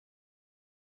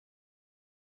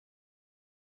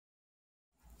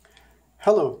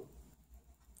Hello,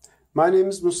 my name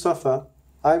is Mustafa.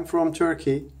 I'm from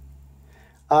Turkey.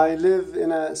 I live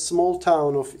in a small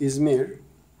town of Izmir.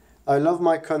 I love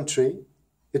my country.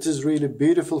 It is really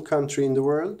beautiful country in the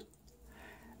world.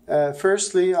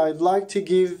 Firstly, I'd like to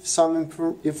give some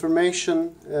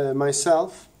information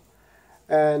myself.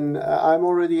 And I'm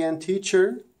already a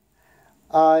teacher.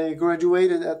 I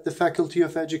graduated at the Faculty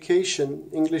of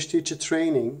Education, English Teacher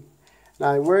Training.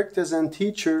 I worked as a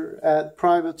teacher at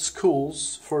private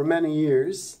schools for many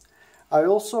years. I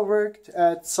also worked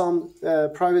at some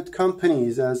private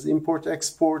companies as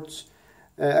import-export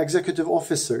executive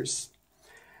officers.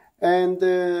 And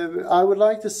I would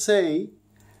like to say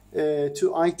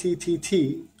to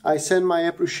ITTT, I send my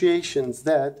appreciations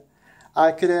that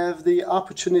I could have the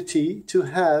opportunity to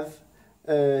have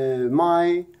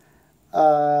my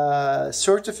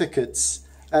certificates,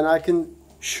 and I can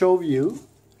show you.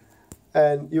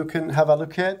 And you can have a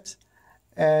look at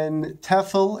and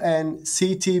TEFL and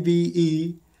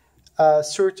CTBE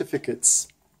certificates.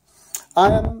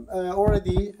 I am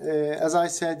already, as I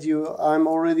said, I'm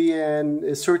already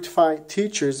a certified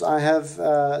teacher. I have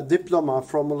a diploma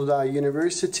from Uludağ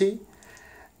University,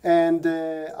 and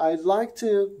I'd like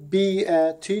to be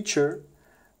a teacher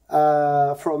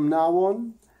from now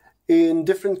on in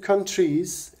different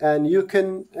countries, and you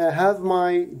can have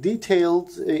my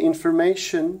detailed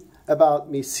information about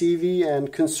me, CV,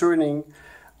 and concerning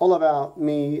all about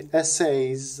me,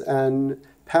 essays and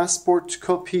passport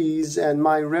copies and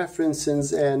my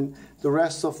references and the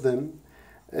rest of them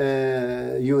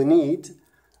you need.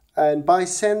 And by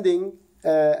sending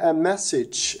a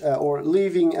message or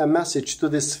leaving a message to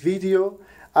this video,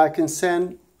 I can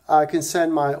send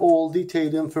my all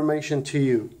detailed information to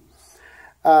you.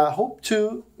 Hope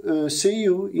to see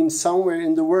you in somewhere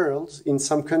in the world, in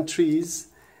some countries.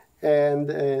 And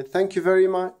thank you very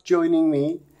much for joining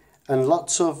me, and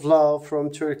lots of love from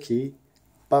Turkey.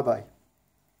 Bye-bye.